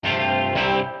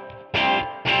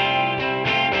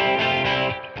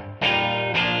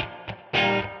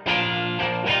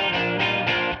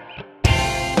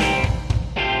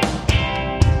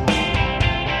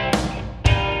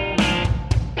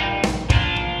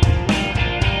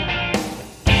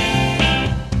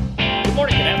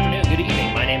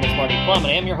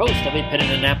am your host of a Pen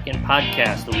and a Napkin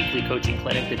podcast, the weekly coaching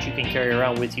clinic that you can carry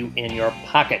around with you in your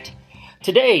pocket.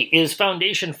 Today is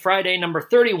Foundation Friday number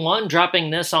 31, dropping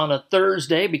this on a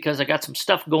Thursday because I got some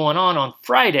stuff going on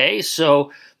Friday.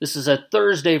 So this is a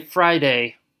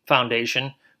Thursday-Friday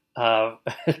Foundation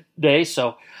day.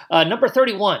 So number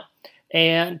 31.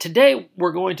 And today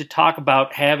we're going to talk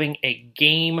about having a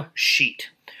game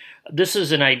sheet. This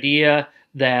is an idea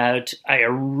that I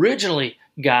originally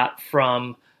got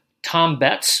from Tom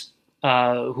Betts,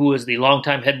 who is the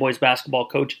longtime head boys basketball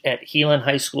coach at Heelan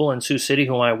High School in Sioux City,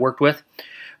 whom I worked with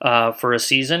for a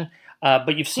season.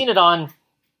 But you've seen it on,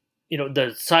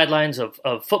 the sidelines of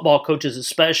football coaches,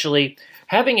 especially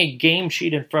having a game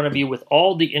sheet in front of you with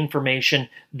all the information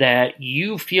that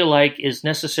you feel like is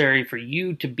necessary for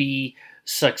you to be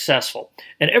successful.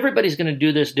 And everybody's going to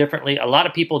do this differently. A lot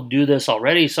of people do this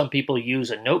already. Some people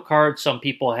use a note card. Some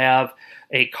people have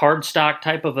a card stock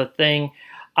type of a thing.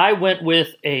 I went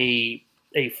with a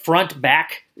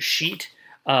front-back sheet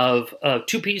of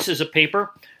two pieces of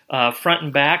paper, front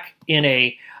and back, in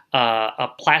a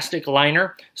plastic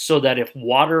liner, so that if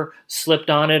water slipped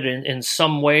on it in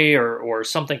some way or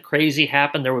something crazy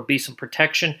happened, there would be some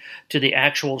protection to the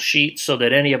actual sheet so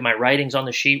that any of my writings on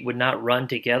the sheet would not run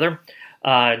together.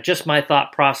 Just my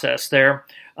thought process there.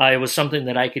 It was something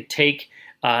that I could take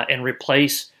and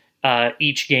replace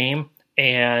each game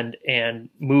and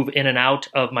move in and out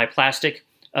of my plastic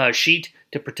sheet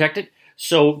to protect it.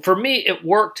 So for me, it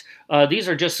worked. These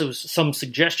are just some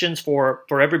suggestions for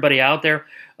everybody out there.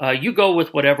 You go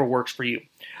with whatever works for you.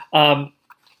 On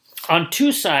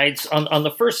two sides, on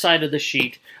the first side of the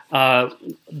sheet,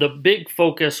 the big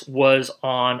focus was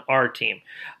on our team.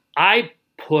 I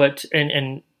put,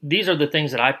 and these are the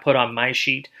things that I put on my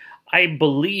sheet. I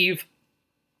believe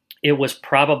it was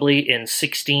probably in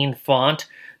 16 font,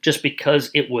 just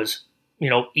because it was,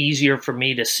 easier for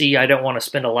me to see. I don't want to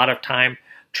spend a lot of time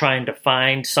trying to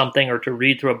find something or to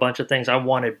read through a bunch of things. I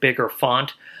wanted bigger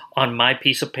font on my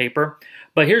piece of paper.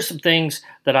 But here's some things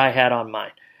that I had on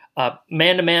mine.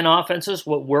 Man-to-man offenses,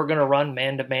 what we're going to run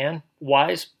man-to-man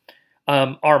wise,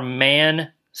 are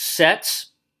man sets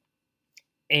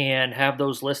and have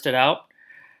those listed out.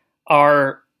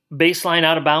 Our baseline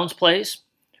out-of-bounds plays,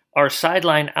 our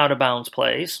sideline out-of-bounds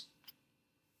plays,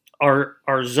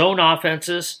 our zone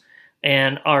offenses,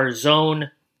 and our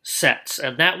zone sets.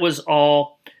 And that was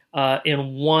all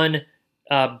in one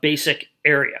basic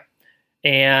area.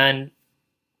 And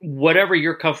whatever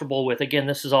you're comfortable with, again,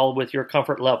 this is all with your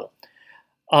comfort level.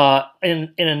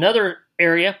 In another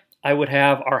area, I would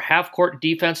have our half-court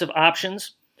defensive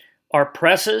options, our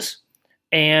presses,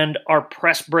 and our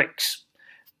press breaks.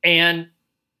 And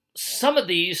some of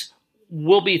these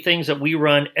will be things that we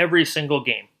run every single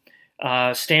game.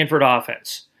 Stanford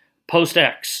offense, post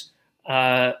X,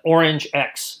 orange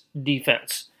X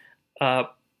defense,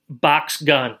 box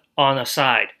gun on the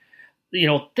side,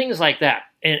 things like that.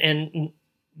 And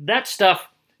that stuff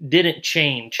didn't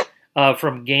change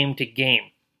from game to game.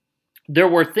 There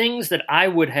were things that I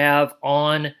would have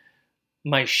on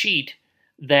my sheet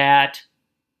that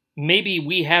maybe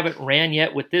we haven't ran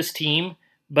yet with this team,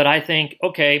 but I think,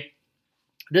 okay,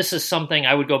 this is something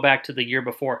I would go back to the year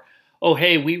before. Oh,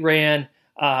 hey, we ran,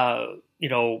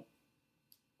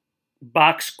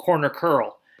 box corner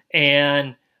curl,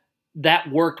 and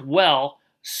that worked well.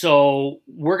 So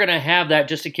we're going to have that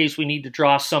just in case we need to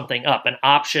draw something up, an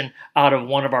option out of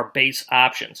one of our base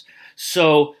options.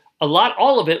 So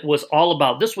all of it was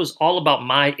this was all about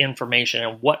my information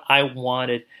and what I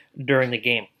wanted during the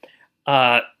game.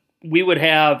 We would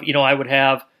have, I would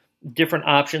have different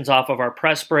options off of our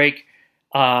press break,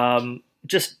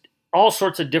 just all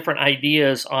sorts of different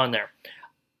ideas on there.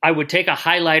 I would take a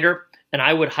highlighter and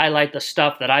I would highlight the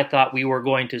stuff that I thought we were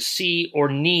going to see or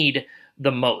need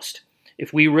the most.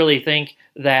 If we really think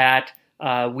that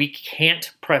we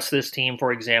can't press this team,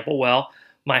 for example, well,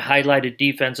 my highlighted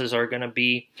defenses are going to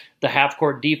be the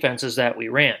half-court defenses that we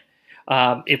ran.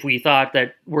 If we thought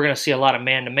that we're going to see a lot of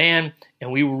man-to-man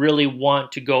and we really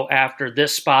want to go after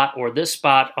this spot or this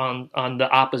spot on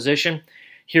the opposition,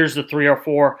 here's the 3 or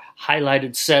 4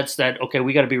 highlighted sets that, okay,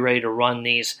 we got to be ready to run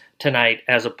these tonight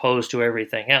as opposed to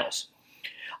everything else.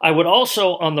 I would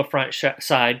also, on the front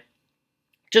side,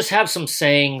 just have some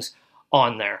sayings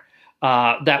on there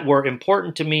that were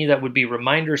important to me, that would be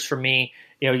reminders for me.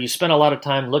 You spend a lot of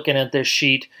time looking at this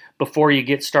sheet before you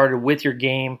get started with your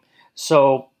game.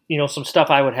 So, some stuff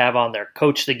I would have on there: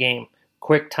 coach the game,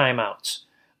 quick timeouts,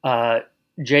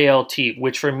 JLT,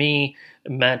 which for me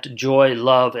meant joy,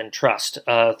 love, and trust.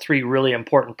 3 really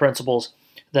important principles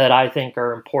that I think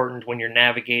are important when you're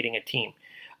navigating a team.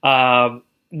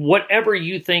 whatever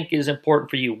you think is important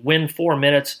for you, win 4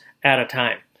 minutes at a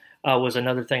time was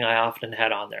another thing I often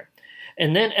had on there.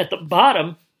 And then at the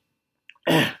bottom,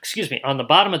 on the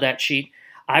bottom of that sheet,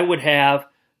 I would have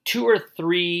 2 or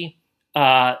 3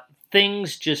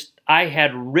 things just I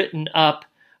had written up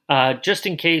just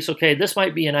in case, okay, this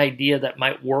might be an idea that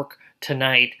might work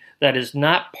tonight that is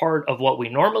not part of what we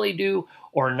normally do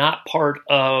or not part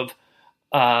of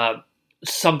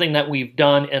something that we've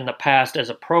done in the past as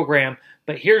a program,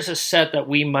 but here's a set that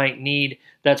we might need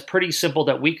that's pretty simple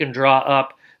that we can draw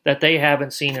up that they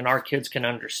haven't seen and our kids can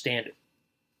understand it.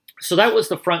 So that was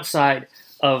the front side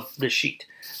of the sheet.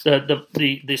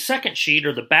 The second sheet,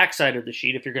 or the back side of the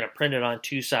sheet, if you're going to print it on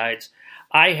 2 sides,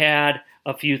 I had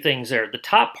a few things there. The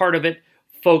top part of it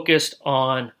focused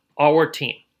on our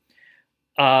team.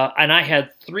 And I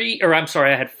had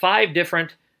 5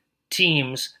 different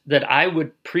teams that I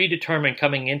would predetermine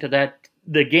coming into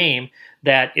the game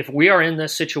that if we are in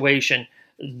this situation,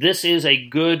 this is a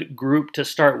good group to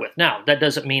start with. Now, that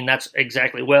doesn't mean that's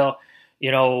exactly, we were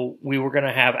going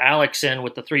to have Alex in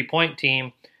with the 3-point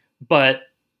team, but,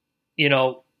 she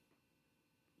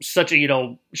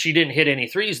didn't hit any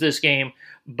threes this game,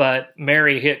 but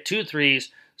Mary hit 2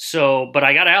 threes. But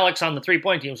I got Alex on the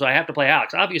 3-point team, so I have to play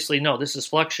Alex. Obviously, no, this is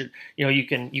fluctuation. You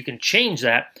can change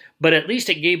that, but at least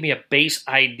it gave me a base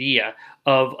idea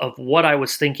of what I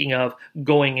was thinking of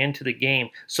going into the game,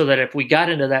 so that if we got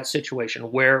into that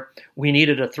situation where we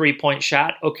needed a 3-point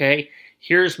shot, okay,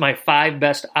 here's my 5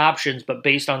 best options, but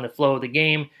based on the flow of the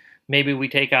game, maybe we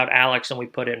take out Alex and we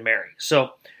put in Mary.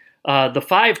 So the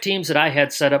 5 teams that I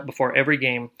had set up before every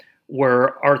game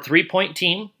were our 3-point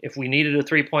team. If we needed a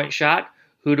 3-point shot,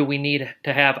 who do we need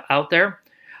to have out there?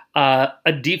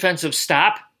 A defensive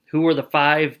stop. Who were the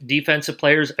 5 defensive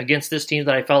players against this team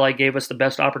that I felt like gave us the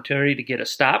best opportunity to get a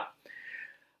stop?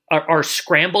 Our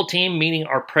scramble team, meaning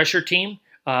our pressure team.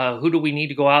 Who do we need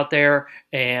to go out there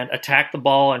and attack the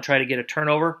ball and try to get a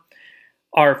turnover?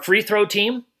 Our free throw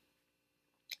team.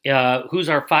 Who's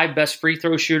our 5 best free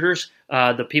throw shooters?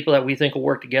 The people that we think will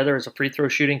work together as a free throw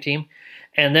shooting team.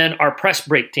 And then our press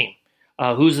break team.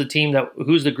 Who's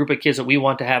the group of kids that we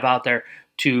want to have out there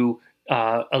to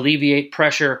alleviate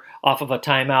pressure off of a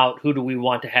timeout? Who do we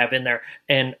want to have in there?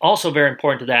 And also very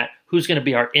important to that, who's going to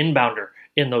be our inbounder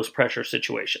in those pressure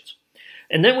situations?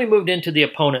 And then we moved into the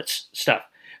opponent's stuff.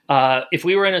 If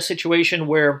we were in a situation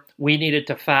where we needed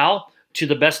to foul to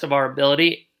the best of our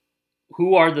ability,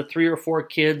 who are the 3 or 4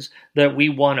 kids that we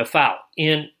want to foul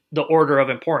in the order of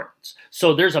importance?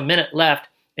 So there's a minute left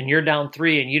and you're down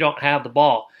 3 and you don't have the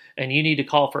ball, and you need to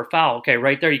call for a foul. Okay,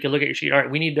 right there, you can look at your sheet. All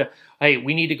right, we need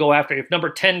to go after. If number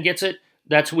 10 gets it,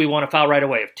 that's who we want to foul right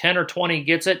away. If 10 or 20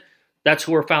 gets it, that's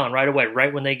who we're fouling right away,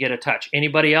 right when they get a touch.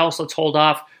 Anybody else, let's hold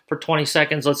off for 20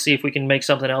 seconds. Let's see if we can make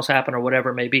something else happen or whatever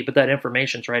it may be. But that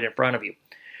information's right in front of you.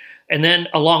 And then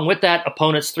along with that,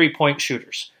 opponents' 3-point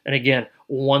shooters. And again,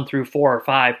 1 through 4 or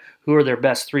 5, who are their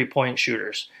best 3-point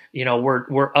shooters?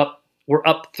 We're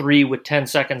up 3 with 10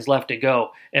 seconds left to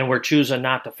go, and we're choosing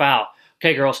not to foul.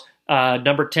 Okay, girls,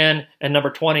 number 10 and number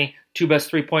 20, 2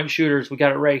 best 3-point shooters. We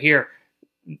got it right here.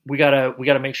 We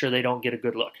gotta make sure they don't get a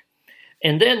good look.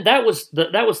 And then that was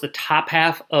the top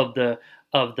half of the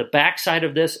back side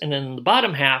of this. And then the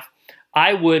bottom half,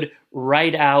 I would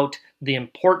write out the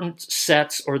important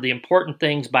sets or the important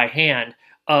things by hand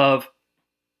of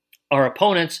our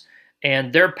opponents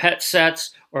and their pet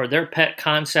sets or their pet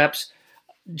concepts,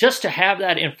 just to have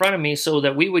that in front of me so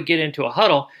that we would get into a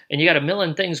huddle and you got a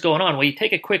million things going on. Well, you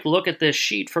take a quick look at this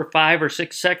sheet for 5 or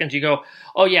 6 seconds. You go,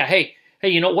 oh yeah, hey,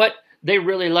 you know what? They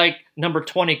really like number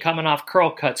 20 coming off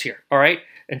curl cuts here, all right?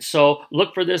 And so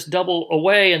look for this double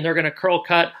away, and they're going to curl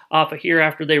cut off of here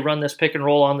after they run this pick and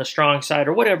roll on the strong side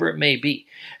or whatever it may be.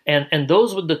 And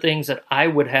those were the things that I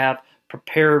would have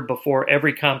prepared before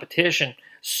every competition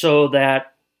so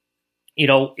that,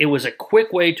 it was a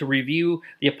quick way to review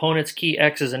the opponent's key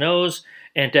X's and O's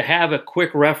and to have a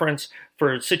quick reference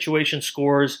for situation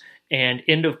scores and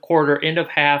end of quarter, end of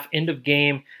half, end of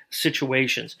game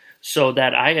situations, so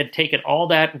that I had taken all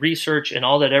that research and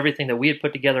all that everything that we had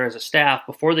put together as a staff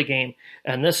before the game,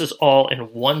 and this is all in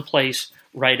one place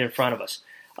right in front of us.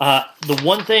 The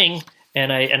one thing,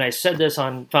 and I said this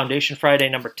on Foundation Friday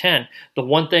number 10, the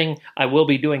one thing I will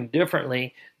be doing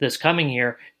differently this coming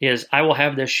year is I will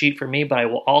have this sheet for me, but I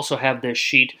will also have this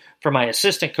sheet for my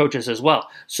assistant coaches as well,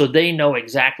 so they know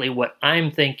exactly what I'm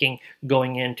thinking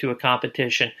going into a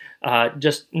competition,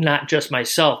 not just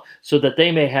myself, so that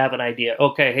they may have an idea.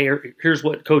 Okay, hey, here's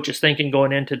what coach is thinking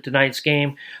going into tonight's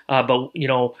game, but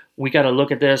we got to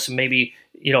look at this. Maybe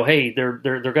hey, they're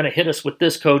going to hit us with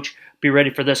this, coach. Be ready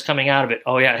for this coming out of it.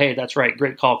 Oh yeah, hey, that's right,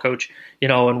 great call, coach.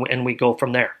 And we go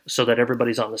from there so that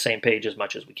everybody's on the same page as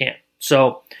much as we can.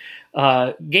 So,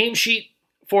 game sheet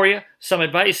for you, some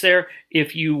advice there.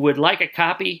 If you would like a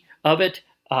copy of it,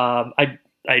 I'd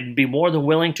be more than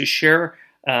willing to share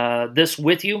this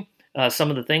with you. Some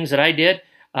of the things that I did.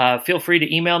 Feel free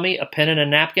to email me, a pen and a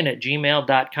napkin at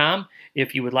gmail.com,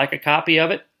 if you would like a copy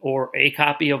of it or a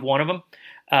copy of one of them.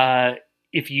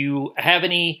 If you have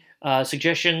any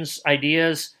suggestions,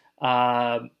 ideas,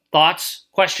 thoughts,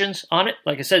 questions on it,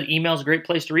 like I said, email is a great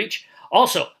place to reach.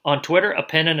 Also, on Twitter, a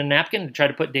pen and a napkin, to try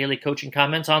to put daily coaching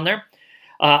comments on there.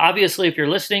 Obviously, if you're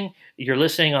listening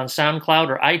on SoundCloud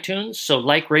or iTunes, so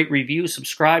like, rate, review,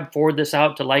 subscribe, forward this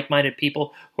out to like-minded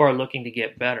people who are looking to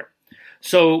get better.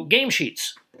 So, game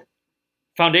sheets.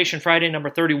 Foundation Friday number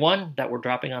 31 that we're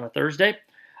dropping on a Thursday.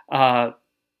 If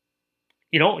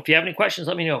you have any questions,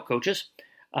 let me know, coaches.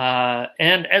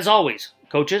 And as always,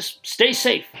 coaches, stay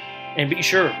safe and be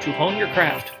sure to hone your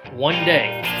craft one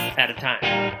day at a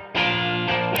time.